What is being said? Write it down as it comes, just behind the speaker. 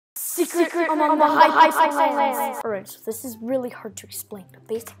Secret among the Hypixel lands. Alright, so this is really hard to explain, but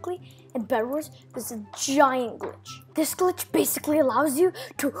basically, in Bedwars, there's a giant glitch. This glitch basically allows you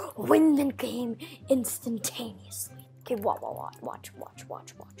to win the game instantaneously. Okay, watch,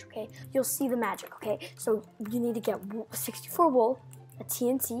 okay? You'll see the magic, okay? So you need to get 64 wool, a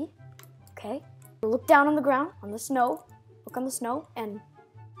TNT, okay? Look down on the ground, on the snow, look on the snow, and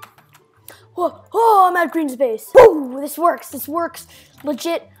whoa, oh, I'm at green space. Woo, this works,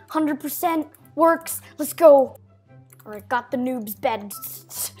 legit. 100% works. Let's go. All right, got the noob's bed.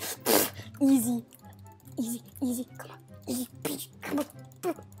 Easy. Come on, easy peasy. Come on.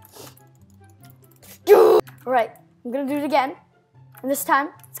 All right, I'm gonna do it again, and this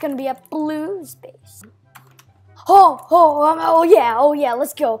time it's gonna be at blue space. Oh yeah.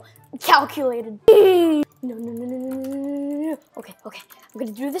 Let's go. Calculated. No. Okay. I'm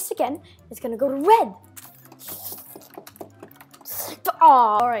gonna do this again. It's gonna go to red.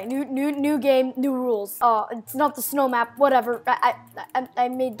 Oh, all right, new game, new rules. Oh, it's not the snow map, whatever. I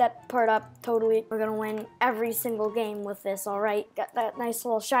made that part up totally. We're gonna win every single game with this, all right? Got that nice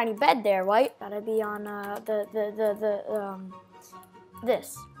little shiny bed there, right? Gotta be on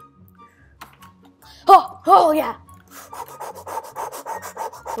this. Oh yeah.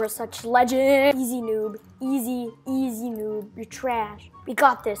 We're such legend. Easy noob, easy noob. You're trash. We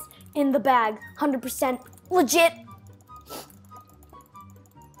got this in the bag, 100% legit.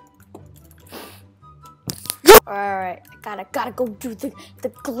 Alright, gotta go do the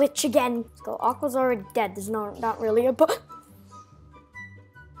glitch again. Let's go. Aqua's already dead. There's not really a but.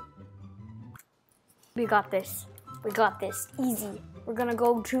 We got this. Easy. We're gonna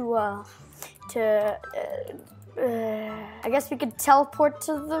go to I guess we could teleport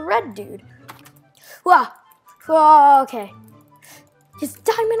to the red dude. Wow. Oh, okay. His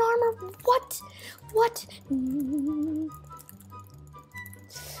diamond armor? What?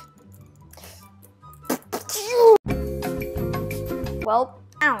 Well,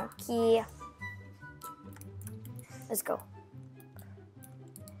 ow, let's go.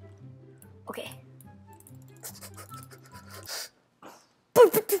 Okay.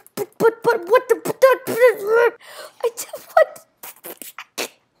 But what the? What?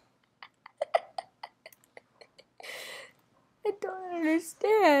 I don't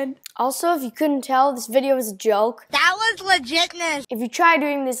understand. Also, if you couldn't tell, this video is a joke. That was legitness. If you try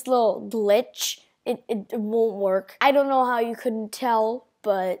doing this little glitch, it won't work. I don't know how you couldn't tell,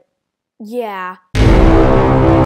 but yeah.